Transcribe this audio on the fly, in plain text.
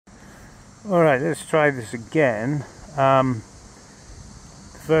Alright, let's try this again. The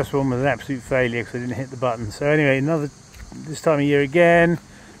first one was an absolute failure because I didn't hit the button. So anyway, this time of year again,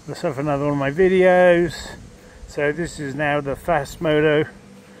 let's have another one of my videos. So this is now the Phatmoto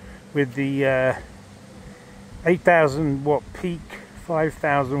with the 8,000 watt peak,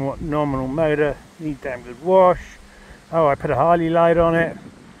 5,000 watt nominal motor. Need damn good wash. Oh, I put a Harley light on it.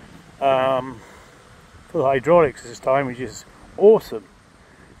 Full hydraulics this time, which is awesome.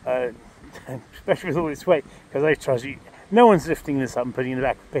 Especially with all this weight, because I trust you. No one's lifting this up and putting it in the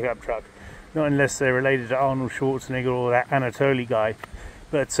back of a pickup truck, not unless they're related to Arnold Schwarzenegger or that Anatoly guy.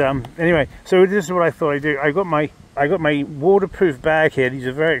 But anyway, so this is what I thought I'd do. I got my waterproof bag here. These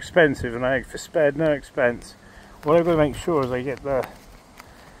are very expensive, and I spared no expense. What I've got to make sure is I get what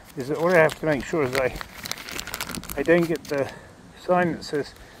I have to make sure is I don't get the sign that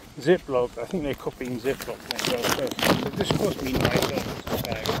says Ziploc. I think they're copying Ziploc themselves. So this cost me $9 this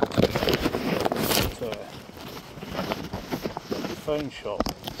bag. It's a phone shop.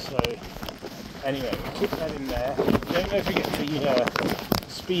 So anyway, keep that in there. Don't know if you get the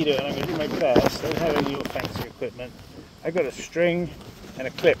speedo, and I'm going to do my best. I don't have any of your fancy equipment. I got a string and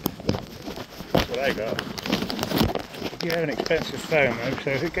a clip. That's what I got. You have an expensive phone though,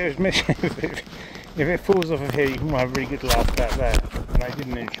 so if it goes missing, if it falls off of here, you can have a really good laugh about that. And I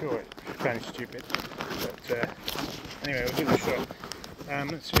didn't insure it, which is kind of stupid. But anyway, we'll give it a shot.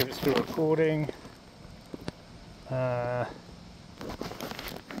 Let's see if it's still recording.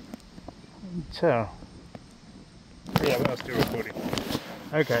 Tell. Yeah, well, still recording.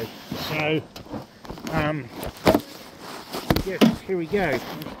 Okay, so yes, here we go.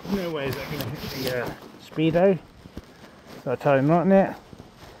 No way is that going to hit the speedo. So I tie a knot in it,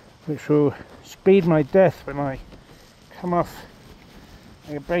 which will speed my death when I come off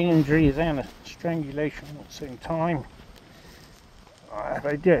like a brain injury and a strangulation at the same time.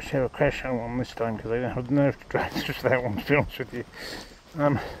 I do actually have a crash helmet on this time because I don't have the nerve to drive through that one, to be honest with you.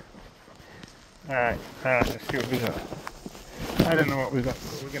 Alright, let's see what we got. I don't know what we've got,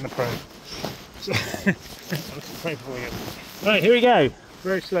 but we're going to pray. So, let's pray for you. Right, here we go,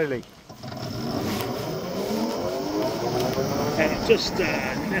 very slowly. And it's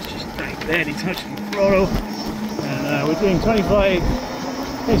that's just like barely touching the throttle. And we're doing 27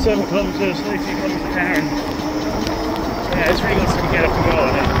 kilometers, 32 kilometers an hour. And, yeah, it's really got some get up and go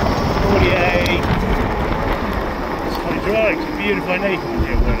on it. 48. It's hydraulics are beautiful. I know you can't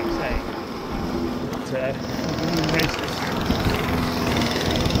hear what I'm saying. But race this.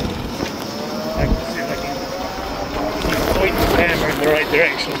 I can see if I can point the camera in the right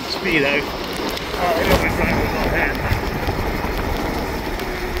direction on the speedo. Oh, I don't want to drive with my hand.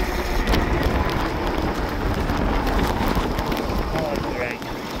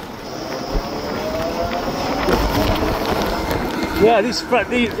 Yeah, these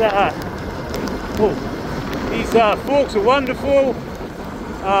forks are wonderful.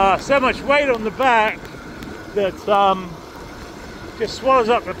 So much weight on the back that just swallows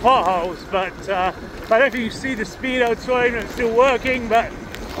up the potholes. But I don't know if you see the speedo toy, it's still working. But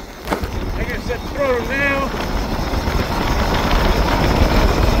I guess that throttle now.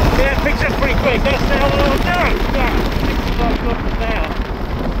 Yeah, it picks up pretty quick. That's now 65 kilometers an hour.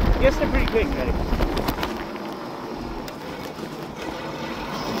 Yes, they're pretty quick though.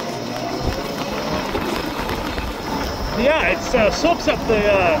 Yeah, it soaks up the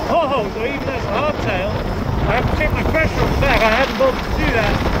potholes, or even as a hardtail. I have to check my pressure on the back. I hadn't bothered to do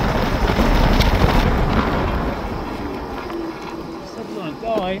that. Steps on a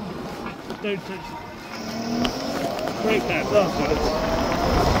dime. Don't touch brake pads afterwards.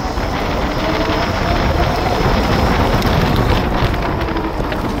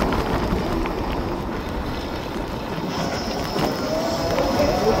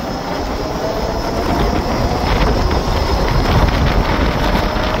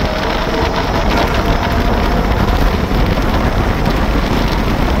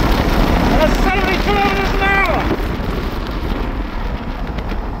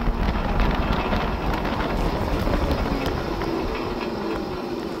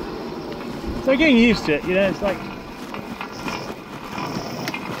 So getting used to it, you know, it's like,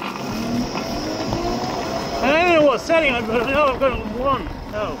 I don't know what setting I'm on, I know I've got it on 1.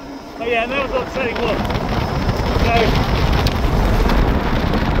 Oh yeah, now I've got setting 1.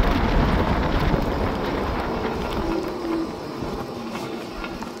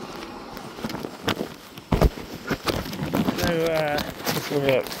 So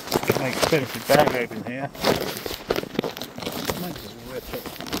let's get my expensive bag open here. Might just be worth it.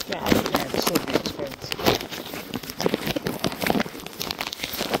 Yeah, it's so expensive.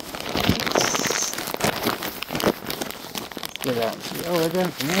 Get out and see. Oh, we're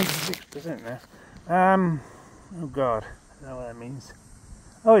down to 96% now. Oh God, I don't know what that means.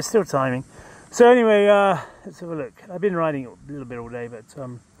 Oh, it's still timing. So anyway, let's have a look. I've been riding a little bit all day, but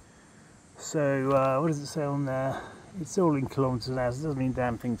what does it say on there? It's all in kilometers an hour, so it doesn't mean a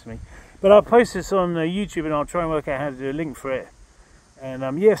damn thing to me. But I'll post this on YouTube and I'll try and work out how to do a link for it.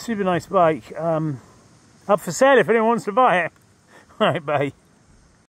 And yeah, super nice bike. Up for sale if anyone wants to buy it. Alright, bye.